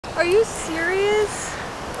Are you serious?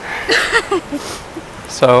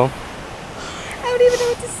 So. I don't even know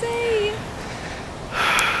what to say.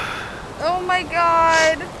 Oh my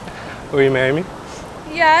god. Will you marry me?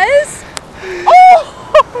 Yes. Oh!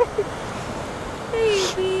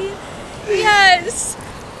 Baby. Yes.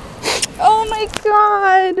 Oh my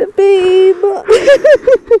god, babe.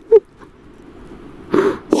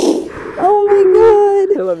 Oh my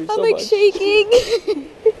god. I love you so I'm like much. shaking.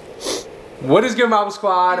 What is good, Marble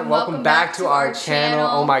Squad? And welcome back to our channel.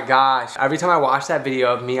 Oh my gosh. Every time I watch that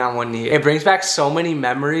video of me on one knee, it brings back so many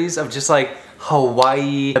memories of just like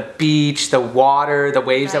Hawaii, the beach, the water, the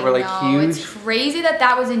waves that were like huge. It's crazy that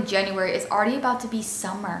that was in January. It's already about to be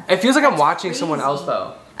summer. It feels like I'm watching someone else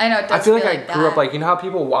though. I know, it does I feel like I that. grew up like, you know how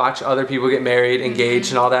people watch other people get married, engaged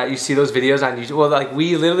and all that? You see those videos on YouTube? Well, like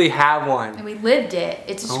we literally have one. And we lived it.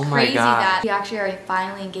 It's just crazy God. that we actually are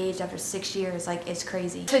finally engaged after 6 years. Like, it's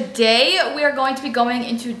crazy. Today, we are going to be going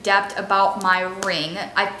into depth about my ring.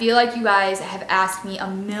 I feel like you guys have asked me a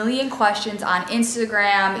million questions on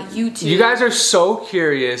Instagram, YouTube. You guys are so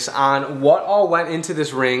curious on what all went into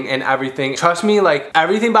this ring and everything. Trust me, like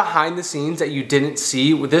everything behind the scenes that you didn't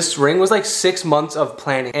see, this ring was like 6 months of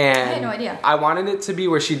planning. And I had no idea. I wanted it to be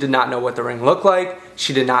where she did not know what the ring looked like.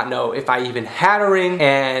 She did not know if I even had a ring.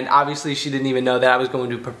 And obviously she didn't even know that I was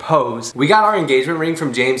going to propose. We got our engagement ring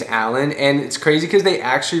from James Allen, and it's crazy because they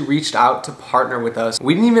actually reached out to partner with us.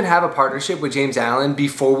 We didn't even have a partnership with James Allen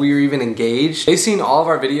before we were even engaged. They seen all of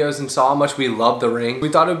our videos and saw how much we love the ring. We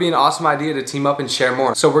thought it would be an awesome idea to team up and share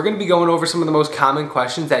more. So we're going to be going over some of the most common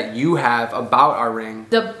questions that you have about our ring.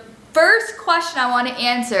 The first question I want to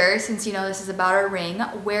answer, since you know this is about our ring,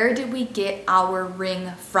 where did we get our ring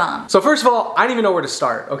from? So first of all, I didn't even know where to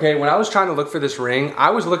start, okay? When I was trying to look for this ring,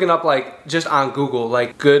 I was looking up like just on Google,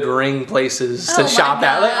 like good ring places to shop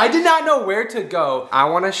at. Like, I did not know where to go. I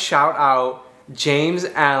want to shout out James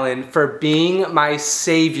Allen for being my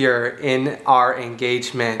savior in our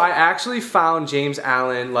engagement. I actually found James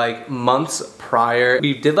Allen like months prior.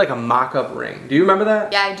 We did like a mock-up ring. Do you remember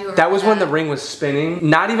that? Yeah, I do remember that. Was when the ring was spinning.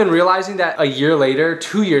 Not even realizing that a year later,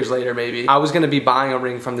 2 years later maybe, I was gonna be buying a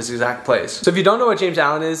ring from this exact place. So if you don't know what James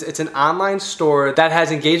Allen is, it's an online store that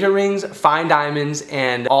has engagement rings, fine diamonds,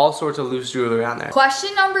 and all sorts of loose jewelry on there.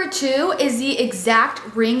 Question number 2 is the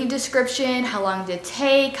exact ring description. How long did it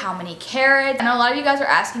take? How many carats? I know a lot of you guys are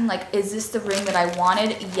asking, like, is this the ring that I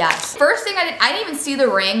wanted? Yes. First thing I didn't even see the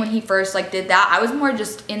ring when he first like did that. I was more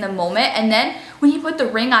just in the moment, and then when he put the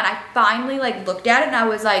ring on, I finally like looked at it and I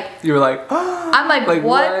was like, you were like, I'm like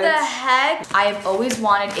what the heck? I have always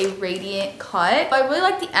wanted a radiant cut. I really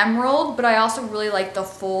like the emerald, but I also really like the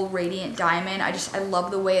full radiant diamond. I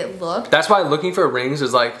love the way it looked. That's why looking for rings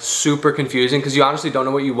is like super confusing, because you honestly don't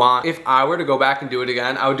know what you want. If I were to go back and do it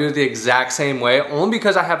again, I would do it the exact same way, only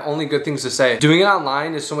because I have only good things to say. Doing it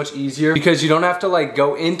online is so much easier because you don't have to like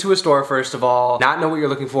go into a store first of all, not know what you're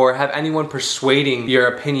looking for, have anyone persuading your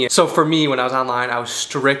opinion. So for me, when I was online, I was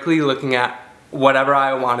strictly looking at whatever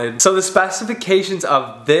I wanted. So the specifications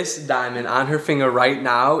of this diamond on her finger right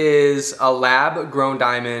now is a lab grown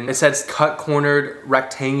diamond. It says cut cornered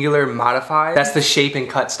rectangular modified. That's the shape and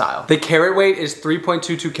cut style. The carat weight is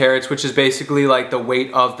 3.22 carats, which is basically like the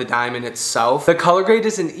weight of the diamond itself. The color grade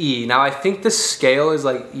is an E. Now I think the scale is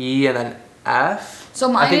like E and then F. So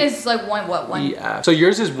mine is like one? Yeah. So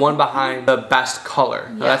yours is one behind the best color.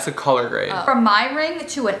 Yeah. That's the color grade. From my ring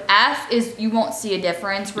to an F is, you won't see a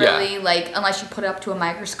difference really, like unless you put it up to a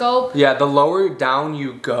microscope. Yeah, the lower down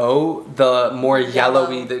you go, the more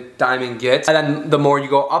yellowy the diamond gets. And then the more you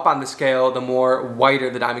go up on the scale, the more whiter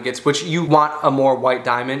the diamond gets, which you want a more white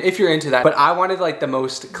diamond if you're into that. But I wanted like the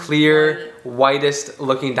most clear, whitest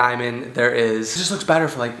looking diamond there is. It just looks better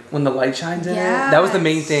for like when the light shines in it. That was the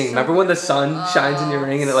main thing. Remember when the sun shines in your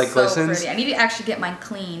ring and it like glistens? Pretty. I need to actually get mine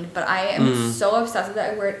cleaned, but I am so obsessed with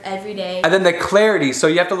it. I wear it every day. And then the clarity. So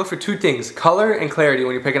you have to look for two things, color and clarity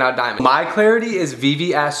when you're picking out diamond. My clarity is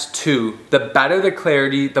VVS 2. The better the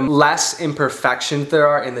clarity, the less imperfections there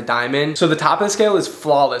are in the diamond. So the top of the scale is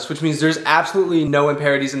flawless, which means there's absolutely no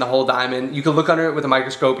impurities in the whole diamond. You can look under it with a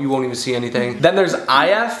microscope, you won't even see anything. Then there's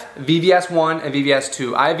IF, VVS 1 and VVS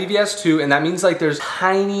 2. I have VVS 2, and that means like there's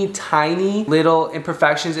tiny little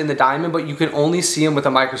imperfections in the diamond, but you can only see them with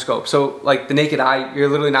a microscope. So like the naked eye, you're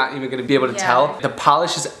literally not even gonna be able to tell. The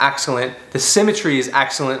polish is excellent, the symmetry is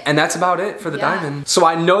excellent, and that's about it for the diamond. So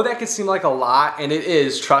I know that could seem like a lot, and it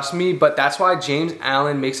is, trust me, but that's why James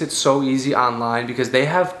Allen makes it so easy online, because they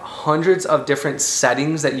have hundreds of different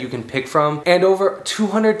settings that you can pick from, and over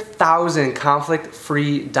 200,000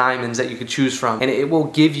 conflict-free diamonds that you could choose from, and it will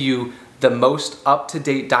give you the most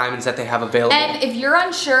up-to-date diamonds that they have available. And if you're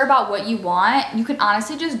unsure about what you want, you can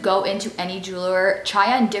honestly just go into any jeweler,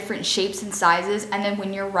 try on different shapes and sizes, and then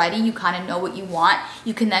when you're ready, you kind of know what you want.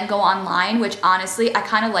 You can then go online, which honestly, I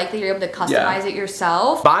kind of like that you're able to customize it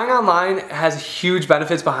yourself. Buying online has huge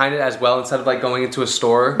benefits behind it as well, instead of like going into a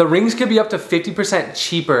store. The rings could be up to 50%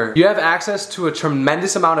 cheaper. You have access to a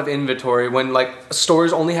tremendous amount of inventory when like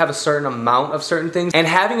stores only have a certain amount of certain things. And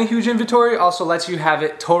having a huge inventory also lets you have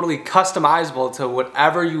it totally customizable to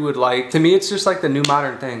whatever you would like. To me, it's just like the new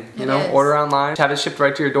modern thing. You know, order online, have it shipped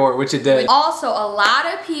right to your door, which it did. Also, a lot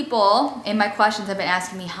of people in my questions have been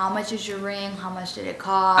asking me, how much is your ring? How much did it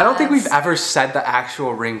cost? I don't think we've ever said the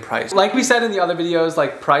actual ring price. Like we said in the other videos,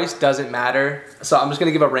 like price doesn't matter. So I'm just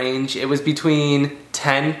gonna give a range. It was between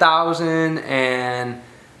 10,000 and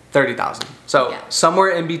 30,000. So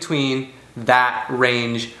somewhere in between that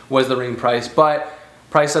range was the ring price, but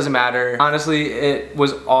price doesn't matter. Honestly, it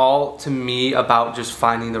was all to me about just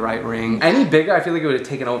finding the right ring. Any bigger, I feel like it would have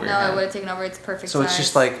taken over. No, it would have taken over. It's perfect. So it's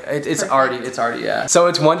just like it's already yeah. So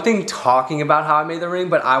it's one thing talking about how I made the ring,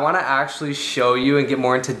 but I want to actually show you and get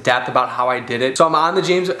more into depth about how I did it. So I'm on the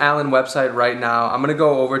James Allen website right now. I'm gonna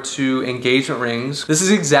go over to engagement rings. This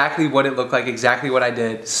is exactly what it looked like, exactly what I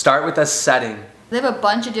did. Start with a setting. They have a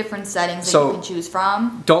bunch of different settings that you can choose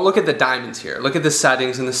from. Don't look at the diamonds here. Look at the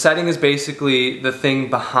settings, and the setting is basically the thing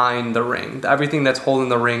behind the ring. Everything that's holding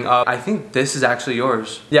the ring up. I think this is actually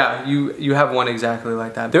yours. Yeah, you have one exactly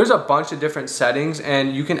like that. There's a bunch of different settings,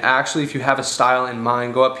 and you can actually, if you have a style in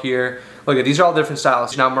mind, go up here. Look at these are all different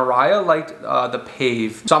styles. Now Mariah liked the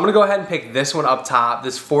pave. So I'm gonna go ahead and pick this one up top.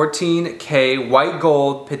 This 14K white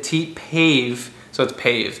gold petite pave. So it's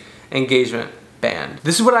pave engagement band.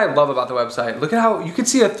 This is what I love about the website. Look at how you can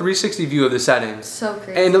see a 360 view of the settings. So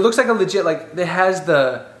crazy. And it looks like a legit, like it has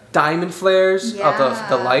the diamond flares of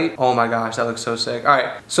the light. Oh my gosh, that looks so sick. All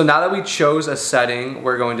right, so now that we chose a setting,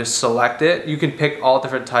 we're going to select it. You can pick all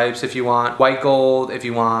different types if you want. White gold, if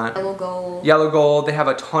you want. Yellow gold. Yellow gold, they have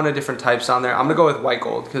a ton of different types on there. I'm gonna go with white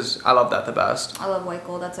gold because I love that the best. I love white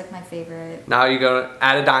gold, that's like my favorite. Now you go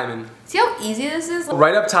add a diamond. See how easy this is?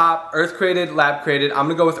 Right up top, earth created, lab created. I'm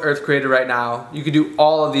gonna go with earth created right now. You could do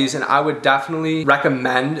all of these, and I would definitely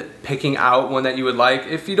recommend picking out one that you would like.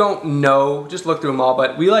 If you don't know, just look through them all,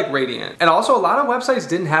 but we like radiant. And also a lot of websites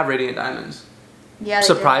didn't have radiant diamonds. Yeah,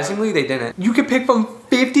 surprisingly, they didn't. You could pick from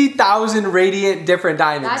 50,000 radiant different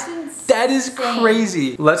diamonds. That's insane. That is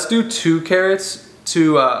crazy. Let's do 2 carats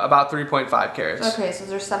to about 3.5 carats. Okay, so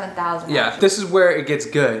there's 7,000. Yeah, actually. this is where it gets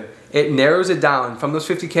good. It narrows it down from those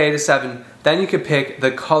 50K to 7. Then you could pick the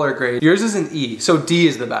color grade. Yours is an E, so D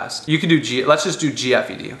is the best. You could do G. Let's just do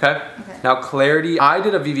GFED, okay? Now clarity, I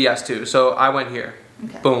did a VVS too, so I went here.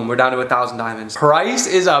 Okay. Boom, we're down to 1,000 diamonds. Price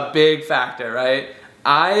is a big factor, right?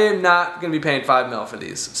 I am not gonna be paying 5 mil for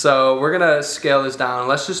these. So we're gonna scale this down.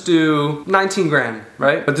 Let's just do 19 grand,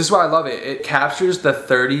 right? But this is why I love it. It captures the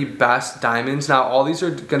 30 best diamonds. Now all these are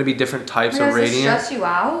gonna be different types of radiant. Does this stress you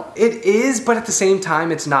out? It is, but at the same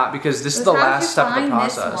time it's not, because this is the last step of the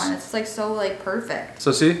process. This one? It's like so like perfect.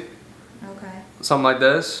 So see? Okay. Something like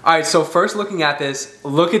this. All right, so first looking at this,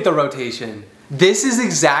 look at the rotation. This is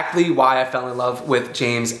exactly why I fell in love with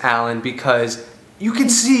James Allen, because you can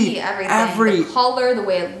see everything. The color, the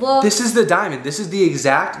way it looks. This is the diamond. This is the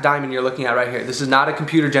exact diamond you're looking at right here. This is not a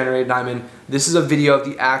computer generated diamond. This is a video of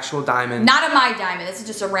the actual diamond. Not a my diamond. This is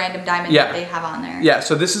just a random diamond that they have on there. Yeah,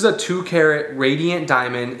 so this is a 2 carat radiant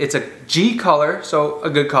diamond. It's a G color, so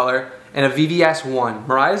a good color, and a VVS 1.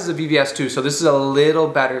 Mariah's is a VVS 2, so this is a little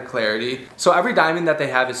better clarity. So every diamond that they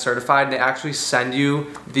have is certified, and they actually send you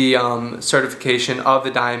the certification of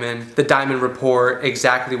the diamond report,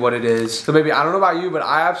 exactly what it is. So baby, I don't know about you, but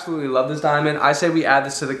I absolutely love this diamond. I say we add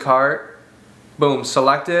this to the cart. Boom,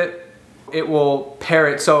 select it. It will pair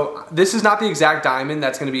it. So this is not the exact diamond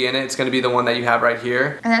that's gonna be in it. It's gonna be the one that you have right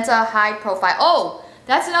here. And that's a high profile. Oh!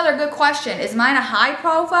 That's another good question. Is mine a high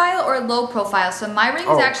profile or a low profile? So my ring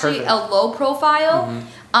is actually a low profile.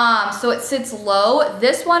 So it sits low.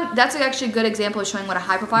 This one, that's actually a good example of showing what a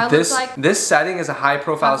high profile looks like. This setting is a high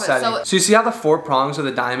profile setting. So you see how the 4 prongs of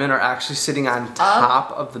the diamond are actually sitting on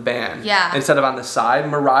top of the band instead of on the side?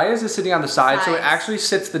 Mariah's is sitting on the side, so it actually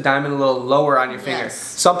sits the diamond a little lower on your finger.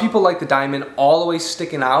 Some people like the diamond all the way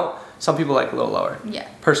sticking out. Some people like a little lower. Yeah.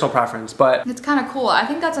 Personal preference, but it's kind of cool. I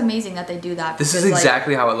think that's amazing that they do that. This is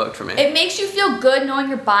exactly how it looked for me. It makes you feel good knowing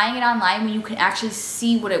you're buying it online when you can actually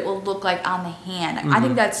see what it will look like on the hand. I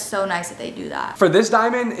think that's so nice that they do that. For this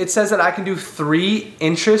diamond, it says that I can do 3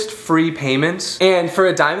 interest-free payments. And for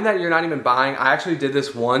a diamond that you're not even buying, I actually did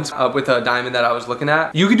this once with a diamond that I was looking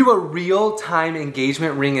at. You can do a real-time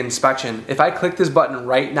engagement ring inspection. If I click this button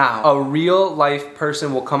right now, a real-life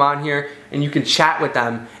person will come on here and you can chat with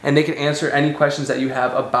them and they can answer any questions that you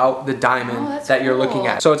have about the diamond that you're looking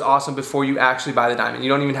at. So it's awesome before you actually buy the diamond. You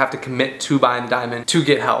don't even have to commit to buying the diamond to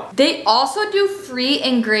get help. They also do free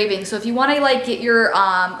engraving. So if you want to like get your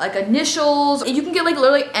like initials, you can get like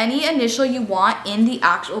literally any initial you want in the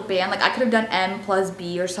actual band. Like I could have done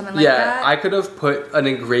M+B or something like that. Yeah, I could have put an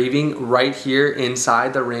engraving right here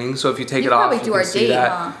inside the ring. So if you take it off, you can see that.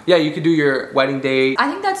 Huh? Yeah, you could do your wedding date. I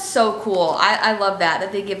think that's so cool. I love that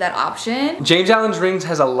they give that option. James Allen's Rings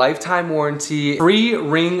has a lifetime warranty, free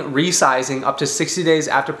ring resizing up to 60 days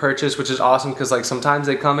after purchase, which is awesome because like sometimes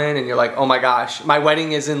they come in and you're like, oh my gosh, my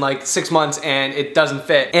wedding is in like 6 months and it doesn't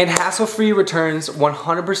fit. And hassle-free returns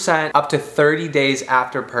 100% up to 30 days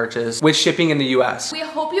after purchase with shipping in the US. We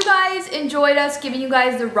hope you guys enjoyed us giving you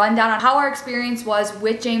guys the rundown on how our experience was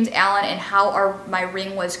with James Allen and how my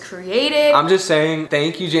ring was created. I'm just saying,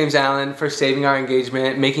 thank you James Allen for saving our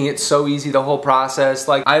engagement, making it so easy, the whole process.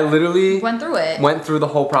 Like I literally went through the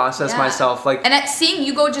whole process myself. Like, and seeing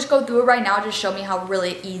you just go through it right now just showed me how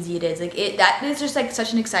really easy it is. Like that is just like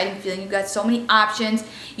such an exciting feeling. You've got so many options.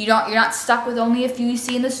 You're not stuck with only a few you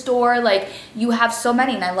see in the store. Like you have so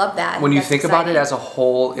many, and I love that. When you think about it as a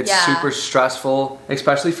whole, it's super stressful,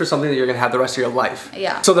 especially for something that you're gonna have the rest of your life.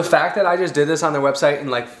 Yeah. So the fact that I just did this on their website in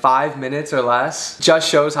like 5 minutes or less just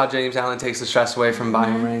shows how James Allen takes the stress away from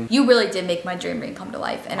buying a ring. You really did make my dream ring come to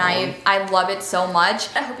life, and I love it so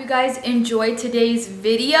much. I hope you guys enjoyed today's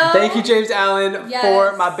video. Thank you James Allen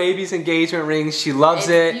for my baby's engagement ring. She loves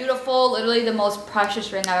it. It's beautiful, literally the most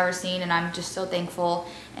precious ring I've ever seen, and I'm just so thankful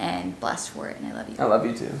and blessed for it, and I love you. I love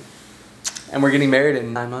you too. And we're getting married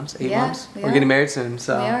in 9 months, 8 months. We're getting married soon,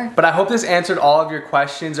 so. We are. But I hope this answered all of your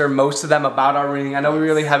questions or most of them about our ring. I know we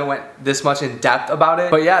really haven't went this much in depth about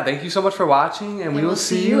it. But yeah, thank you so much for watching, and we will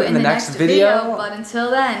see you in the next video. But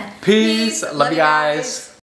until then, peace. Love you guys.